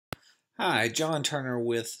Hi, John Turner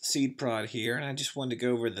with SeedProd here, and I just wanted to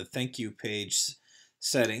go over the thank you page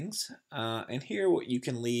settings. And here you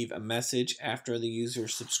can leave a message after the user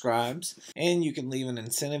subscribes, and you can leave an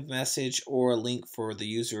incentive message or a link for the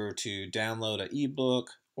user to download an ebook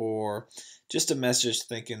or just a message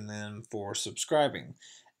thanking them for subscribing.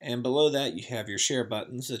 And below that you have your share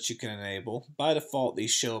buttons that you can enable. By default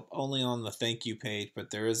these show up only on the thank you page,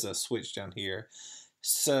 but there is a switch down here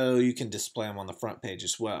so you can display them on the front page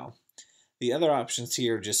as well. The other options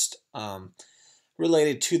here are just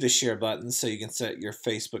related to the share button, so you can set your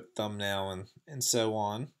Facebook thumbnail and so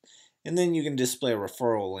on. And then you can display a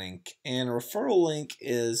referral link. And a referral link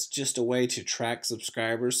is just a way to track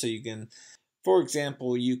subscribers. So you can, for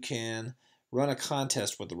example, you can run a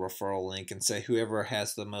contest with the referral link and say whoever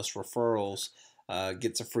has the most referrals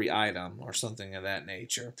gets a free item or something of that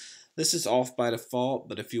nature. This is off by default,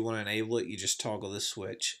 but if you want to enable it, you just toggle this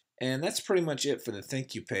switch. And that's pretty much it for the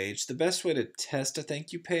thank you page. The best way to test a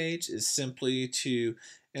thank you page is simply to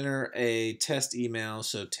enter a test email,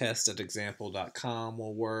 so test@example.com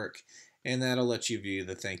will work, and that'll let you view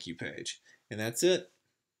the thank you page. And that's it.